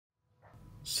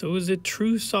So is it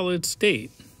true solid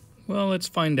state? Well, let's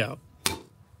find out.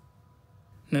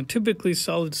 Now, typically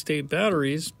solid state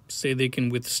batteries say they can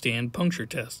withstand puncture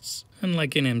tests,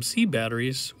 unlike NMC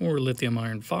batteries or lithium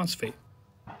iron phosphate.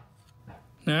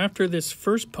 Now, after this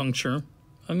first puncture,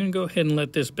 I'm going to go ahead and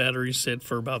let this battery sit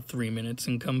for about 3 minutes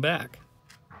and come back.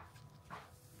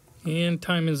 And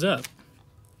time is up.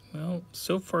 Well,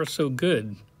 so far so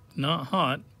good. Not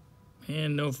hot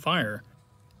and no fire.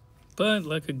 But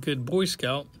like a good Boy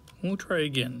Scout, we'll try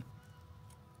again.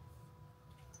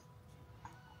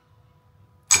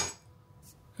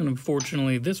 And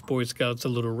unfortunately, this Boy Scout's a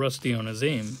little rusty on his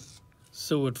aim.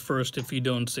 So at first, if you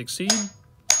don't succeed,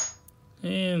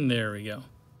 and there we go.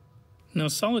 Now,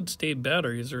 solid-state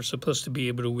batteries are supposed to be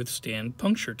able to withstand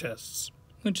puncture tests,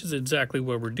 which is exactly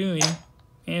what we're doing,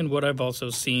 and what I've also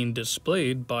seen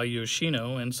displayed by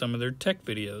Yoshino in some of their tech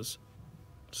videos.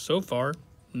 So far,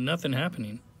 nothing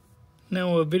happening.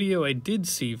 Now, a video I did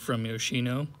see from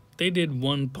Yoshino, they did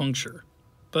one puncture,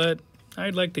 but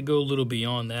I'd like to go a little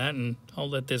beyond that, and I'll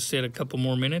let this sit a couple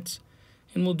more minutes,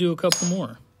 and we'll do a couple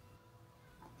more.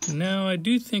 Now, I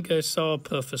do think I saw a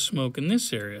puff of smoke in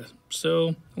this area,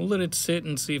 so we'll let it sit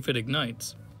and see if it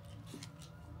ignites.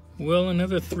 Well,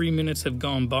 another 3 minutes have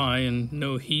gone by and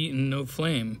no heat and no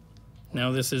flame.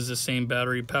 Now, this is the same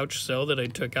battery pouch cell that I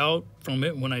took out from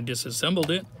it when I disassembled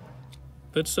it,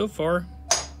 but so far,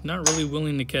 not really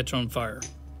willing to catch on fire.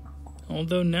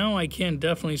 Although now I can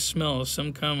definitely smell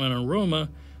some kind of an aroma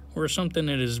or something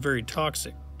that is very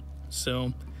toxic,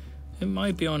 so it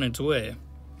might be on its way.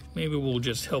 Maybe we'll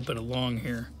just help it along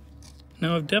here.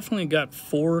 Now, I've definitely got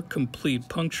 4 complete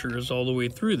punctures all the way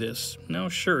through this. Now,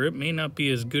 sure, it may not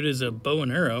be as good as a bow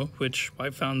and arrow, which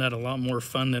I found that a lot more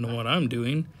fun than what I'm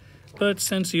doing, but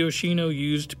since Yoshino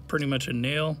used pretty much a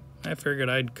nail, I figured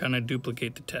I'd kind of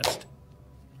duplicate the test.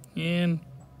 And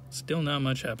still not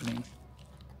much happening.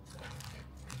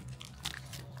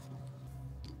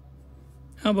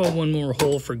 How about one more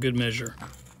hole for good measure?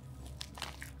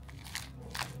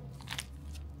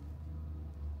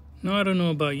 Now, I don't know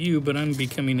about you, but I'm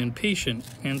becoming impatient,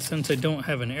 and since I don't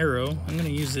have an arrow, I'm going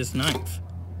to use this knife.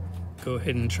 Go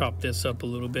ahead and chop this up a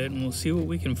little bit, and we'll see what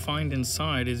we can find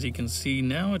inside. As you can see,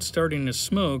 now it's starting to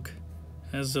smoke,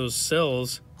 as those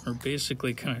cells are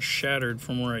basically kind of shattered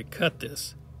from where I cut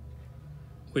this.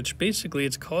 Which basically,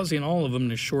 it's causing all of them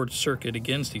to short circuit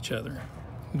against each other.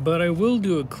 But I will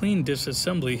do a clean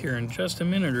disassembly here in just a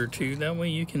minute or two, that way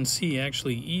you can see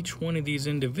actually each one of these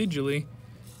individually,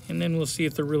 and then we'll see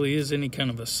if there really is any kind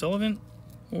of a solvent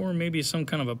or maybe some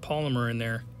kind of a polymer in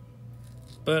there.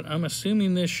 But I'm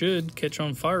assuming this should catch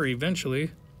on fire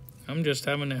eventually. I'm just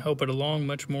having to help it along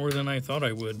much more than I thought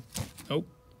I would. Oh,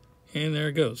 and there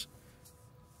it goes.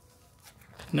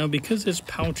 Now, because this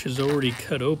pouch is already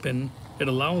cut open, it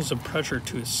allows the pressure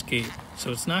to escape.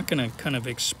 So it's not going to kind of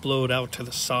explode out to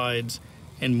the sides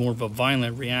in more of a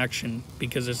violent reaction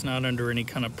because it's not under any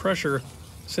kind of pressure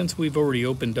since we've already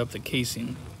opened up the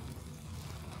casing.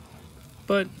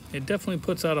 But it definitely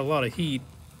puts out a lot of heat,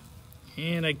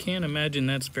 and I can't imagine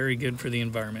that's very good for the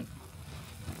environment.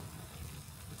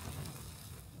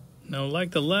 Now,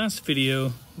 like the last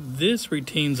video, this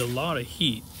retains a lot of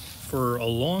heat for a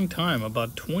long time,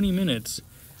 about 20 minutes.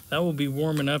 That will be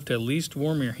warm enough to at least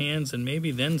warm your hands and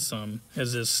maybe then some,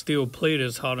 as this steel plate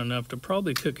is hot enough to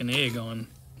probably cook an egg on.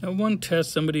 Now, one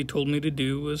test somebody told me to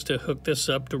do was to hook this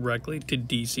up directly to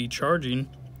DC charging,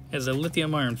 as a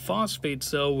lithium iron phosphate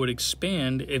cell would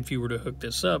expand if you were to hook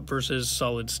this up versus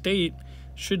solid state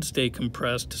should stay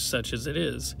compressed such as it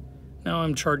is. Now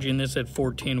I'm charging this at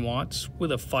 14 watts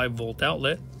with a 5 volt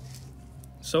outlet.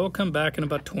 So I'll come back in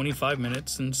about 25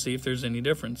 minutes and see if there's any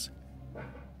difference.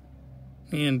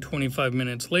 And 25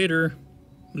 minutes later,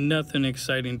 nothing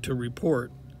exciting to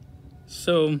report.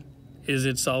 So, is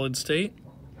it solid state?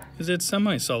 Is it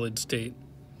semi-solid state?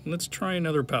 Let's try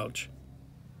another pouch.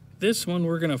 This one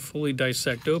we're going to fully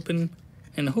dissect open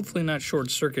and hopefully not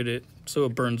short circuit it so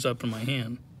it burns up in my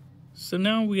hand. So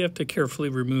now we have to carefully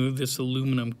remove this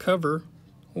aluminum cover,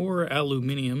 or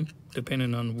aluminium,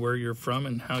 depending on where you're from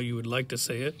and how you would like to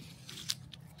say it.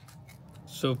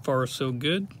 So far so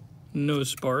good, no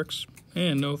sparks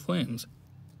and no flames.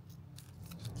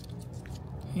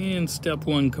 And step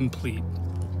 1 complete.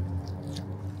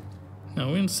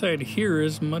 Now inside here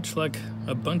is much like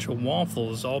a bunch of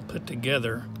waffles all put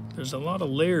together. There's a lot of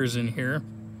layers in here,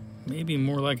 maybe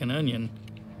more like an onion.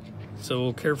 So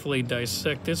we'll carefully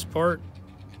dissect this part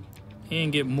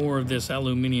and get more of this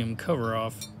aluminium cover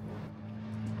off.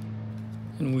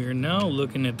 And we are now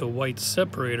looking at the white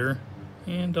separator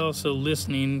and also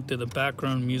listening to the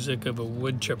background music of a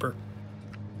wood chipper.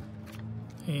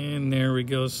 And there we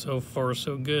go, so far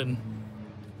so good.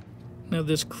 Now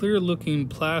this clear looking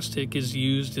plastic is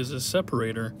used as a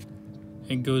separator.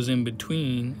 It goes in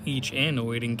between each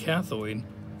anode and cathode,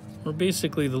 or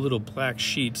basically the little black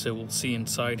sheets that we'll see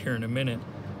inside here in a minute.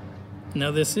 Now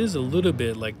this is a little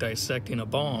bit like dissecting a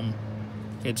bomb.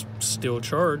 It's still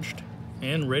charged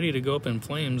and ready to go up in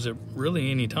flames at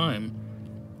really any time,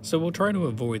 so we'll try to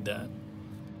avoid that.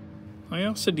 I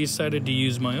also decided to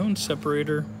use my own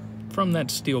separator from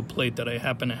that steel plate that I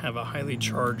happen to have a highly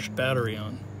charged battery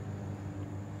on.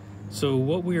 So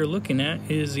what we are looking at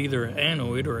is either an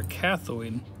anode or a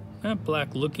cathode, that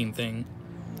black looking thing,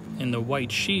 and the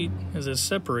white sheet is a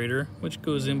separator which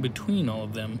goes in between all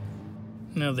of them.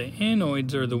 Now the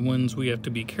anodes are the ones we have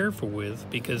to be careful with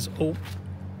because,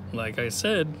 like I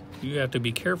said, you have to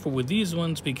be careful with these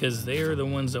ones because they are the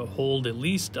ones that hold at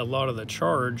least a lot of the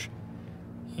charge.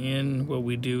 And what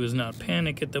we do is not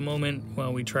panic at the moment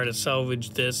while we try to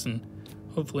salvage this and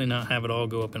hopefully not have it all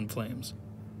go up in flames.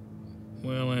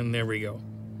 Well, and there we go.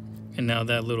 And now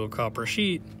that little copper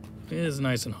sheet is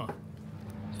nice and hot.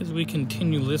 As we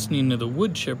continue listening to the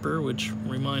wood chipper, which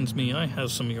reminds me I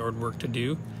have some yard work to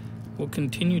do, we'll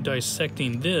continue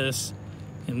dissecting this,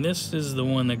 and this is the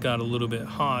one that got a little bit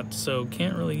hot, so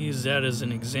can't really use that as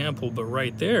an example, but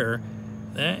right there,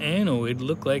 that anode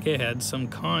looked like it had some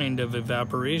kind of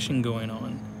evaporation going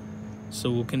on. So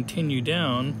we'll continue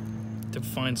down to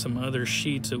find some other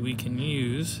sheets that we can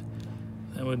use.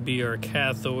 That would be our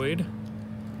cathode,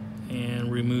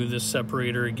 and remove the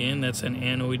separator again. That's an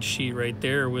anode sheet right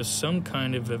there with some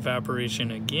kind of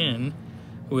evaporation again,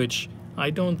 which I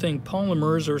don't think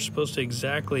polymers are supposed to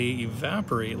exactly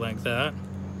evaporate like that,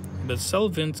 but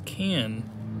solvents can.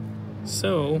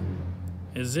 So,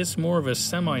 is this more of a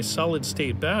semi-solid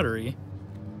state battery?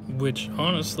 Which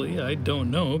honestly, I don't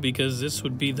know, because this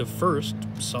would be the first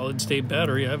solid state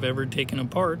battery I've ever taken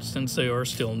apart since they are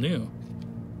still new.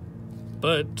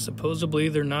 But supposedly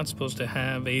they're not supposed to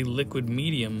have a liquid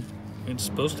medium. It's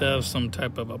supposed to have some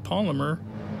type of a polymer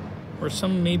or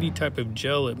some maybe type of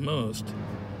gel at most.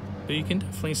 But you can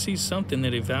definitely see something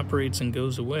that evaporates and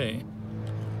goes away.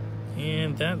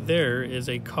 And that there is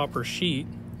a copper sheet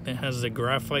that has the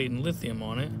graphite and lithium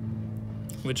on it,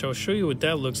 which I'll show you what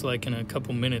that looks like in a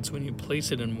couple minutes when you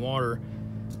place it in water.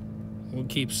 We'll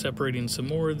keep separating some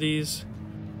more of these,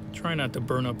 try not to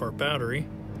burn up our battery.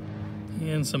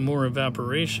 And some more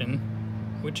evaporation,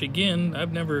 which again,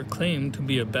 I've never claimed to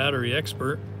be a battery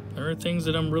expert. There are things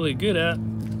that I'm really good at,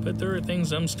 but there are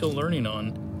things I'm still learning on.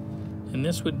 And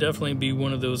this would definitely be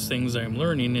one of those things I'm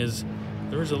learning, is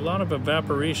there's a lot of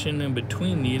evaporation in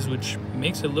between these, which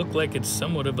makes it look like it's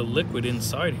somewhat of a liquid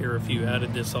inside here if you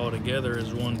added this all together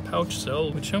as one pouch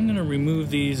cell, which I'm going to remove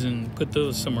these and put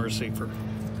those somewhere safer.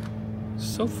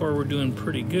 So far we're doing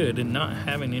pretty good and not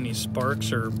having any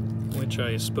sparks, or which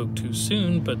I spoke too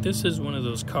soon, but this is one of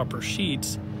those copper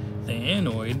sheets, the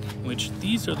anode, which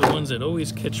these are the ones that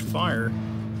always catch fire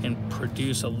and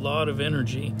produce a lot of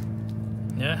energy.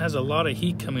 Now it has a lot of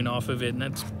heat coming off of it, and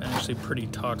that's actually pretty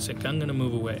toxic. I'm going to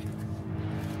move away.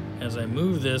 As I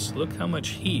move this, look how much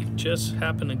heat just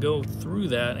happened to go through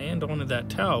that and onto that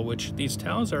towel, which these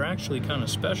towels are actually kind of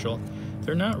special.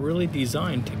 They're not really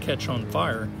designed to catch on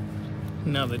fire.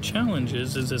 Now the challenge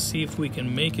is to see if we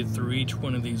can make it through each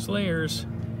one of these layers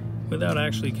without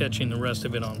actually catching the rest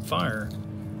of it on fire.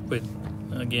 But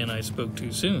again, I spoke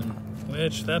too soon,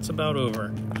 which that's about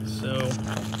over. So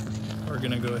we're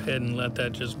gonna go ahead and let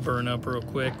that just burn up real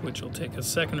quick, which will take a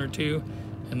second or two,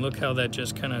 and look how that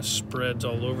just kind of spreads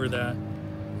all over that.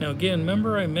 Now again,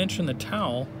 remember I mentioned the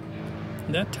towel.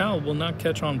 That towel will not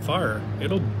catch on fire.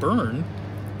 It'll burn,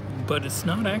 but it's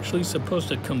not actually supposed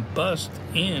to combust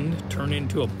and turn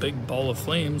into a big ball of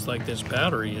flames like this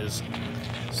battery is.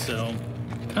 So,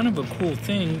 kind of a cool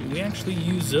thing, we actually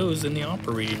use those in the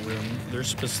operating room. They're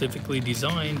specifically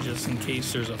designed just in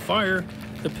case there's a fire,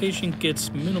 the patient gets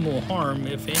minimal harm,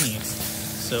 if any.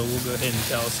 So we'll go ahead and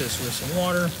douse this with some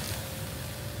water,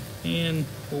 and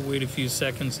we'll wait a few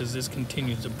seconds as this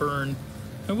continues to burn.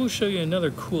 I will show you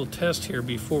another cool test here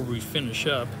before we finish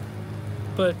up.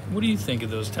 But what do you think of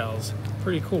those towels?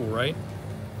 Pretty cool, right?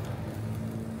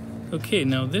 Okay,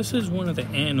 now this is one of the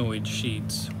anode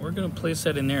sheets. We're going to place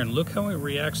that in there and look how it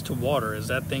reacts to water as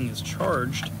that thing is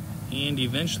charged, and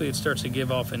eventually it starts to give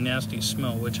off a nasty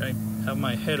smell, which I have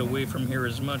my head away from here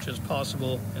as much as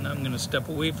possible, and I'm going to step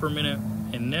away for a minute.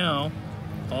 And now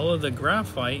all of the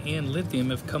graphite and lithium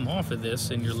have come off of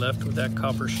this, and you're left with that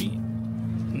copper sheet.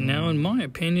 Now in my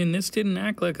opinion, this didn't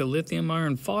act like a lithium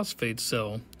iron phosphate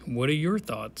cell. What are your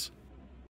thoughts?